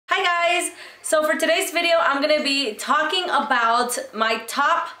So for today's video, I'm gonna be talking about my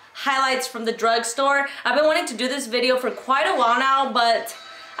top highlights from the drugstore. I've been wanting to do this video for quite a while now, but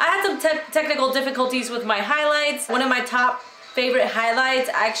I had some technical difficulties with my highlights. One of my top favorite highlights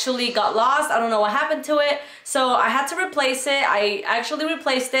actually got lost. I don't know what happened to it, so I had to replace it. I actually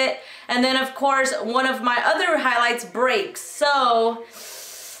replaced it, and then of course one of my other highlights breaks. So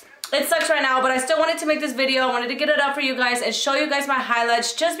it sucks right now, but I still wanted to make this video. I wanted to get it up for you guys and show you guys my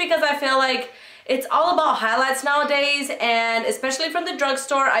highlights, just because I feel like it's all about highlights nowadays, and especially from the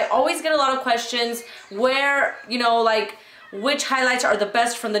drugstore, I always get a lot of questions where, you know, like which highlights are the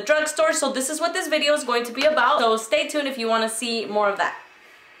best from the drugstore. So this is what this video is going to be about. So stay tuned if you want to see more of that.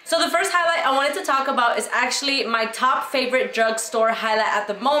 So the first highlight I wanted to talk about is actually my top favorite drugstore highlight at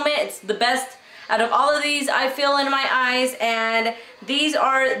the moment. It's the best out of all of these, I feel, in my eyes, and these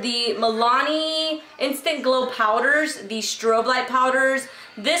are the Milani Instant Glow powders, the strobe light powders.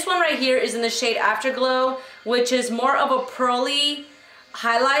 This one right here is in the shade Afterglow, which is more of a pearly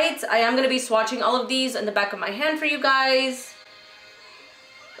highlight. I am going to be swatching all of these in the back of my hand for you guys.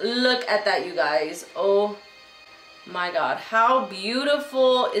 Look at that, you guys. Oh my god, how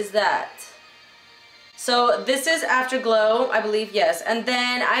beautiful is that? So this is Afterglow, I believe, yes. And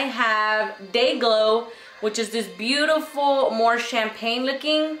then I have Day Glow, which is this beautiful, more champagne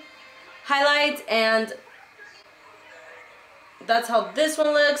looking highlight, and that's how this one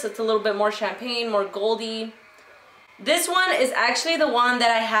looks. It's a little bit more champagne, more goldy. This one is actually the one that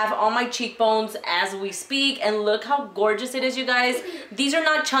I have on my cheekbones as we speak, and look how gorgeous it is, you guys. These are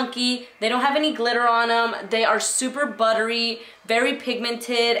not chunky, they don't have any glitter on them, they are super buttery, very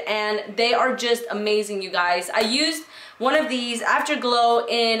pigmented, and they are just amazing, you guys. I used one of these Afterglow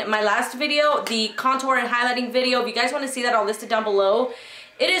in my last video, the contour and highlighting video. If you guys want to see that, I'll list it down below.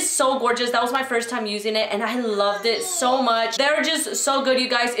 It is so gorgeous. That was my first time using it, and I loved it so much. They're just so good, you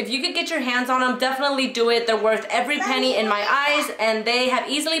guys. If you could get your hands on them, definitely do it. They're worth every penny in my eyes, and they have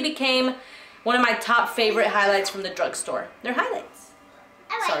easily became one of my top favorite highlights from the drugstore. They're highlights.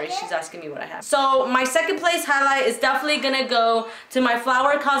 Sorry, she's asking me what I have. So my second place highlight is definitely gonna go to my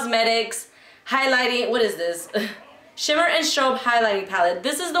Flower Cosmetics highlighting, what is this? Shimmer and Strobe highlighting palette.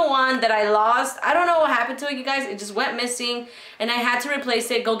 This is the one that I lost. I don't know what happened to it, you guys. It just went missing, and I had to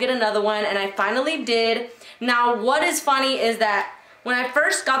replace it, go get another one, and I finally did. Now, what is funny is that when I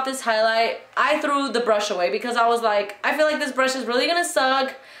first got this highlight, I threw the brush away because I was like, I feel like this brush is really gonna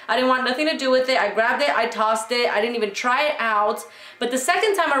suck. I didn't want nothing to do with it. I grabbed it, I tossed it, I didn't even try it out. But the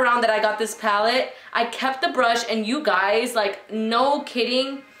second time around that I got this palette, I kept the brush, and you guys, like, no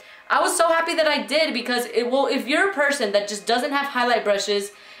kidding, I was so happy that I did, because it will, if you're a person that just doesn't have highlight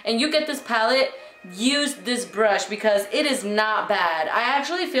brushes and you get this palette, use this brush because it is not bad. I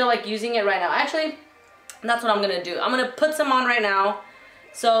actually feel like using it right now. Actually, that's what I'm gonna do. I'm gonna put some on right now.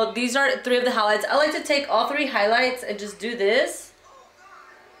 So these are 3 of the highlights. I like to take all 3 highlights and just do this.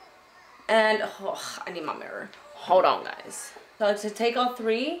 And oh, I need my mirror. Hold on, guys. So I like to take all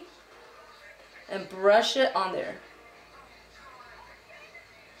 3 and brush it on there.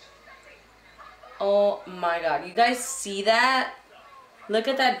 Oh my god, you guys see that? Look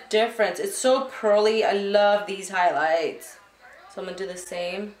at that difference. It's so pearly. I love these highlights. So I'm gonna do the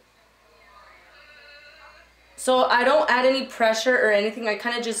same. So I don't add any pressure or anything. I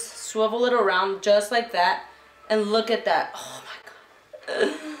kind of just swivel it around just like that. And look at that. Oh my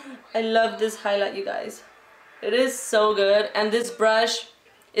god. I love this highlight, you guys. It is so good. And this brush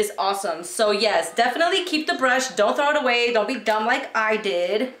is awesome. So yes, definitely keep the brush. Don't throw it away. Don't be dumb like I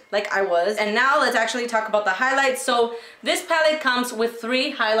did, like I was. And now let's actually talk about the highlights. So this palette comes with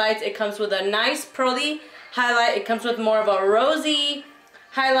 3 highlights. It comes with a nice pearly highlight. It comes with more of a rosy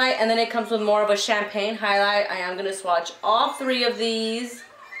highlight, and then it comes with more of a champagne highlight. I am gonna swatch all 3 of these.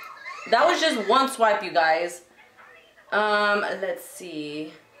 That was just one swipe, you guys. Let's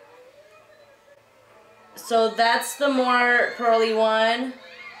see. So that's the more pearly one,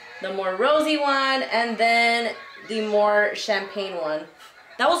 the more rosy one, and then the more champagne one.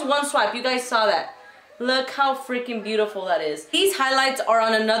 That was one swipe. You guys saw that. Look how freaking beautiful that is. These highlights are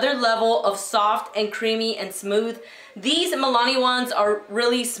on another level of soft and creamy and smooth. These Milani ones are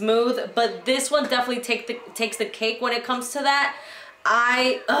really smooth, but this one definitely takes the cake when it comes to that.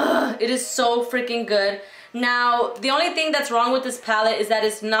 It is so freaking good. Now, the only thing that's wrong with this palette is that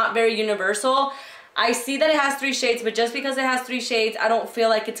it's not very universal. I see that it has 3 shades, but just because it has 3 shades, I don't feel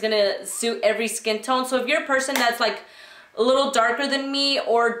like it's gonna suit every skin tone. So if you're a person that's like a little darker than me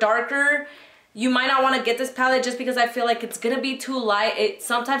or darker, you might not want to get this palette, just because I feel like it's gonna be too light.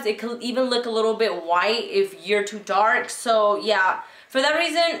 Sometimes it could even look a little bit white if you're too dark. So yeah, for that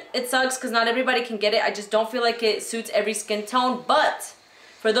reason, it sucks because not everybody can get it. I just don't feel like it suits every skin tone. But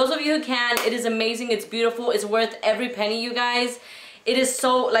For those of you who can, it is amazing. It's beautiful. It's worth every penny, you guys. It is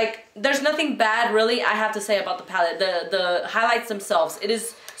so, like, there's nothing bad really I have to say about the palette. The highlights themselves. It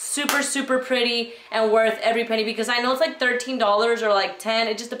is super, super pretty and worth every penny, because I know it's like $13 or like $10.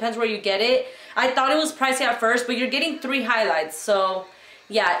 It just depends where you get it. I thought it was pricey at first, but you're getting 3 highlights. So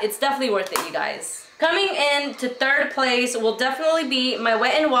yeah, it's definitely worth it, you guys. Coming in to third place will definitely be my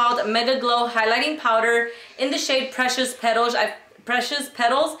Wet n Wild Mega Glow Highlighting Powder in the shade Precious Petals.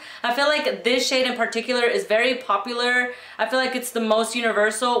 I feel like this shade in particular is very popular. I feel like it's the most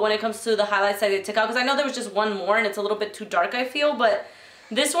universal when it comes to the highlights that they took out, because I know there was just one more and it's a little bit too dark, I feel, but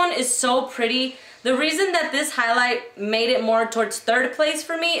this one is so pretty. The reason that this highlight made it more towards third place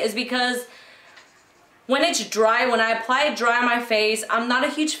for me is because when it's dry, when I apply it dry on my face, I'm not a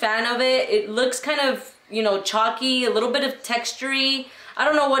huge fan of it. It looks kind of, you know, chalky, a little bit of textury. I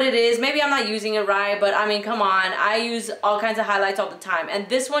don't know what it is. Maybe I'm not using it right, but I mean, come on. I use all kinds of highlights all the time, and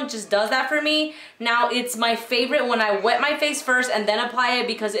this one just does that for me. Now, it's my favorite when I wet my face first and then apply it,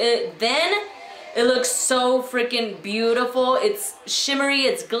 because it looks so freaking beautiful. It's shimmery,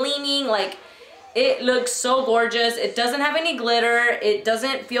 it's gleaming, like, it looks so gorgeous. It doesn't have any glitter. It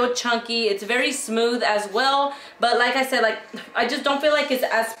doesn't feel chunky. It's very smooth as well, but like I said, like, I just don't feel like it's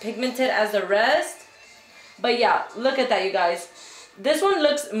as pigmented as the rest. But yeah, look at that, you guys. This one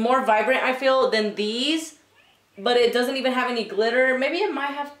looks more vibrant, I feel, than these, but it doesn't even have any glitter. Maybe it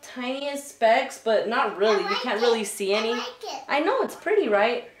might have tiniest specks, but not really. You can't really see any. I know, it's pretty,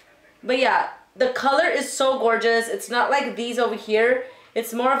 right? But yeah, the color is so gorgeous. It's not like these over here.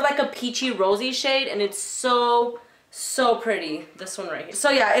 It's more of like a peachy rosy shade, and it's so pretty, this one right here. So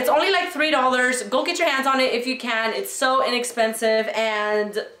yeah, it's only like $3. Go get your hands on it if you can. It's so inexpensive,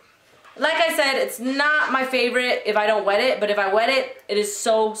 and like I said, it's not my favorite if I don't wet it, but if I wet it, it is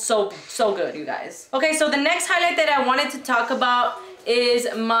so good, you guys. Okay, so the next highlight that I wanted to talk about is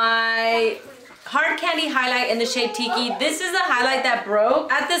my Hard Candy highlight in the shade Tiki. This is a highlight that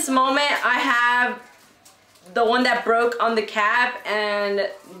broke. At this moment, I have the one that broke on the cap, and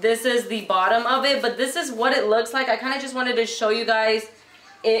this is the bottom of it, but this is what it looks like. I kind of just wanted to show you guys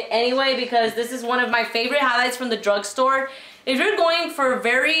it anyway, because this is one of my favorite highlights from the drugstore. If you're going for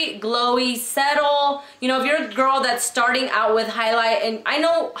very glowy, settle, you know, if you're a girl that's starting out with highlight, and I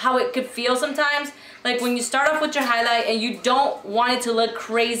know how it could feel sometimes, like when you start off with your highlight and you don't want it to look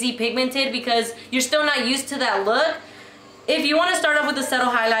crazy pigmented because you're still not used to that look. If you want to start off with a settle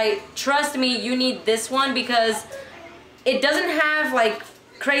highlight, trust me, you need this one, because it doesn't have like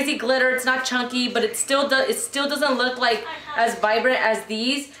crazy glitter. It's not chunky, but it still doesn't look like as vibrant as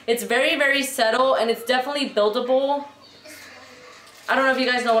these. It's very subtle, and it's definitely buildable. I don't know if you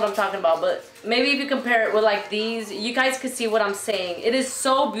guys know what I'm talking about, but maybe if you compare it with like these, you guys could see what I'm saying. It is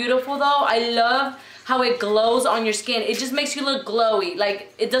so beautiful though. I love how it glows on your skin. It just makes you look glowy.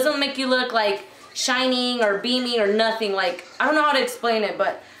 Like, it doesn't make you look like shining or beaming or nothing. Like, I don't know how to explain it,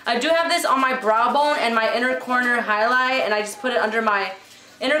 but I do have this on my brow bone and my inner corner highlight, and I just put it under my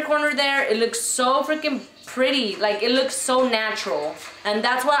inner corner there. It looks so freaking pretty. Like, it looks so natural, and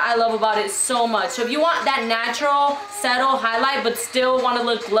that's what I love about it so much. So if you want that natural settle highlight but still want to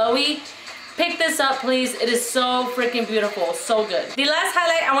look glowy, pick this up, please. It is so freaking beautiful, so good. The last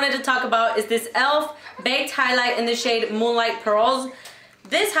highlight I wanted to talk about is this e.l.f. baked highlight in the shade Moonlight Pearls.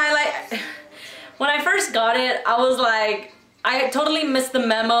 This highlight, when I first got it, I was like, I totally missed the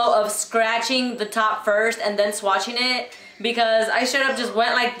memo of scratching the top first and then swatching it, because I straight up just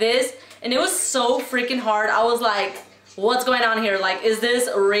went like this, and it was so freaking hard. I was like, what's going on here? Like, is this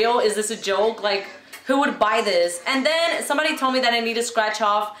real? Is this a joke? Like, who would buy this? And then somebody told me that I need to scratch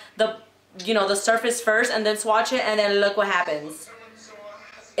off the, you know, the surface first and then swatch it, and then look what happens.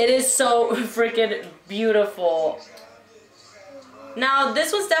 It is so freaking beautiful. Now,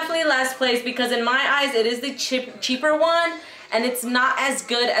 this was definitely last place, because in my eyes, it is the cheaper one, and it's not as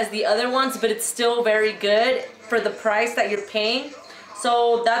good as the other ones, but it's still very good for the price that you're paying.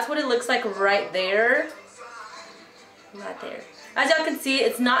 So that's what it looks like right there. Right there. As y'all can see,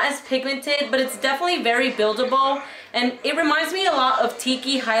 it's not as pigmented, but it's definitely very buildable, and it reminds me a lot of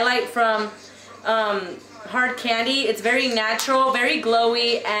Tiki highlight from Hard Candy. It's very natural, very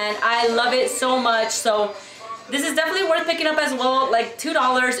glowy, and I love it so much. So this is definitely worth picking up as well. Like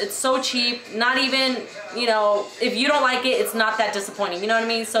 $2, it's so cheap. Not even, you know, if you don't like it, it's not that disappointing. You know what I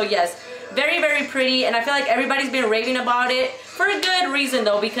mean? So yes, very pretty, and I feel like everybody's been raving about it for a good reason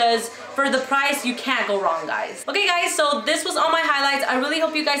though, because for the price, you can't go wrong, guys. Okay guys, so this was all my highlights. I really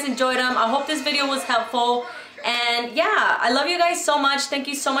hope you guys enjoyed them. I hope this video was helpful, and yeah, I love you guys so much. Thank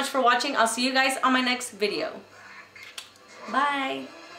you so much for watching. I'll see you guys on my next video. Bye.